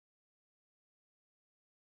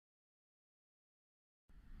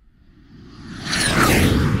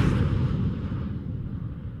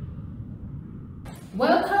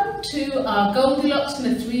Welcome to our Goldilocks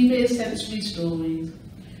and the Three Bears sensory stories.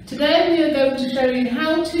 Today we are going to show you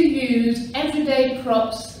how to use everyday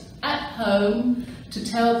props at home to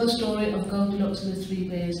tell the story of Goldilocks and the Three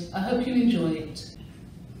Bears. I hope you enjoy it.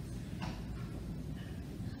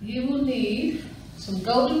 You will need some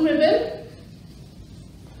golden ribbon,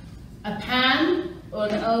 a pan or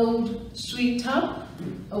an old sweet tub,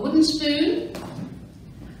 a wooden spoon,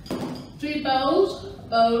 3 bowls, a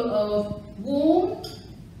bowl of warm,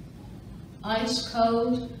 ice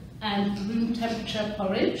cold and room temperature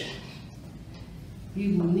porridge.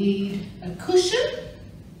 You will need a cushion,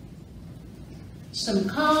 some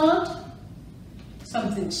card,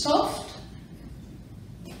 something soft,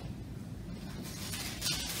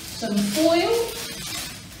 some foil,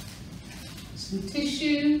 some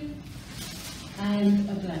tissue and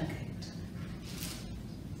a blanket.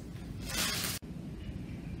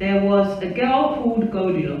 There was a girl called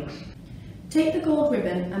Goldilocks. Take the gold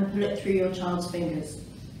ribbon and pull it through your child's fingers.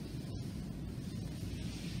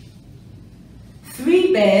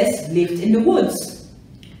 3 bears lived in the woods.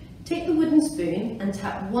 Take the wooden spoon and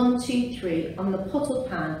tap 1, 2, 3 on the pot or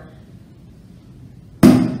pan.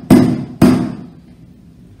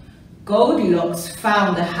 Goldilocks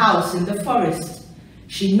found a house in the forest.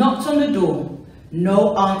 She knocked on the door.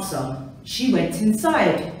 No answer. She went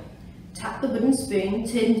inside. Tap the wooden spoon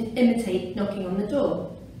to imitate knocking on the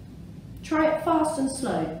door. Try it fast and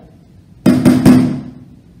slow.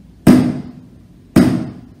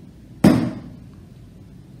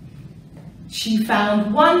 She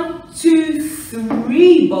found 1, 2,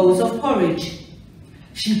 3 bowls of porridge.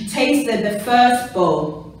 She tasted the first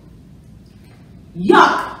bowl.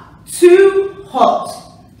 Yuck! Too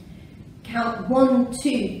hot! Count 1,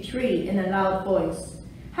 2, 3 in a loud voice.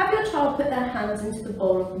 Have your child put their hands into the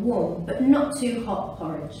bowl of warm but not too hot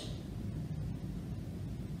porridge.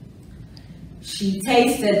 She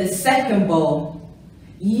tasted the second bowl.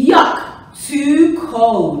 Yuck! Too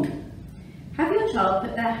cold! Have your child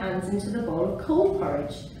put their hands into the bowl of cold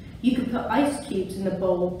porridge. You could put ice cubes in the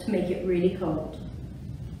bowl to make it really cold.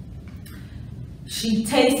 She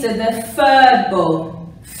tasted the third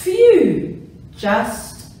bowl. Phew!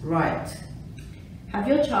 Just right. Have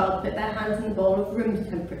your child put their hands in the bowl of room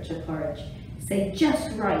temperature porridge. Say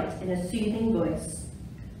just right in a soothing voice.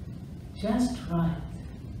 Just right.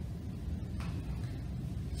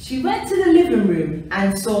 She went to the living room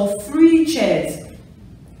and saw 3 chairs.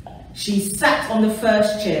 She sat on the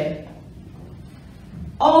first chair.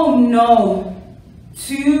 Oh no,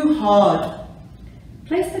 too hard.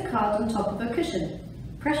 Place the card on top of a cushion.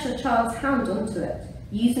 Press your child's hand onto it.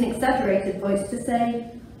 Use an exaggerated voice to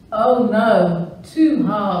say, Oh no, too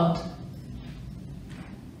hard.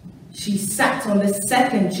 She sat on the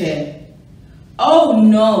second chair. Oh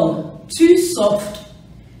no, too soft.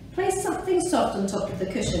 place something soft on top of the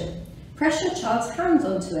cushion. Press your child's hand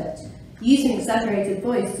onto it. Use an exaggerated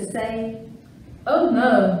voice to say, Oh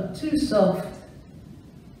no, too soft.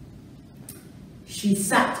 She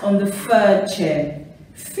sat on the third chair.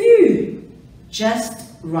 Phew,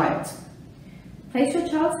 just right. place your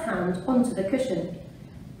child's hand onto the cushion.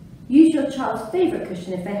 Use your child's favourite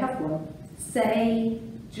cushion if they have one. Say,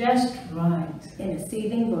 Just right. in a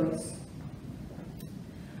soothing voice.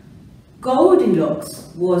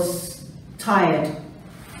 Goldilocks was tired.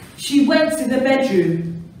 She went to the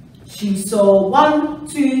bedroom. She saw 1,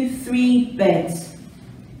 2, 3 beds.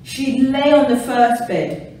 She lay on the first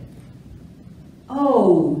bed.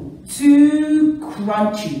 Oh, too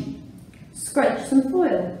crunchy. Scrunch some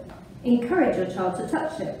foil. Encourage your child to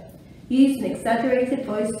touch it. Use an exaggerated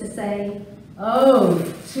voice to say, Oh,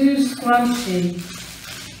 too scrunchy.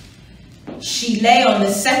 She lay on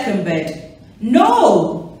the second bed.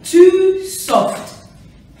 No, too soft.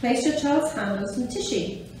 place your child's hand on some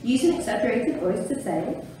tissue. Use an exaggerated voice to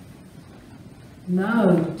say,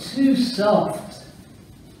 No, too soft.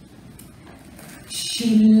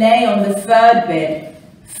 She lay on the third bed.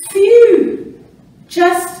 Phew,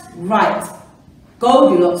 just right.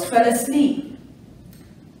 Goldilocks fell asleep.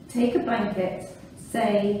 take a blanket,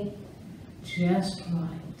 say, Just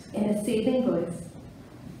right. in a soothing voice.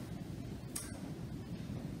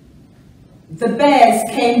 The bears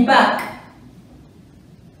came back.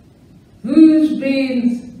 Who's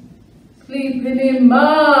been sleeping in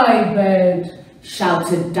my bed?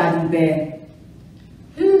 Shouted Daddy Bear.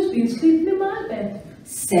 Who's been sleeping in my bed?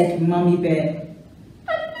 Said Mummy Bear.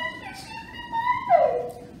 I've been sleeping in my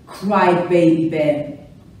bed. Cried Baby Bear.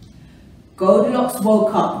 Goldilocks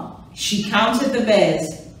woke up. She counted the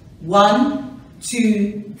bears. 1,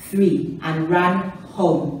 2, 3 and ran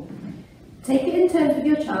home. Take it in turns with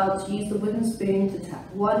your child to use the wooden spoon to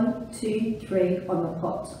tap 1, 2, 3 on the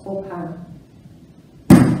pot or pan.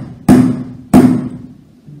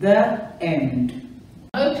 The end.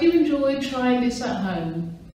 I hope you enjoyed trying this at home.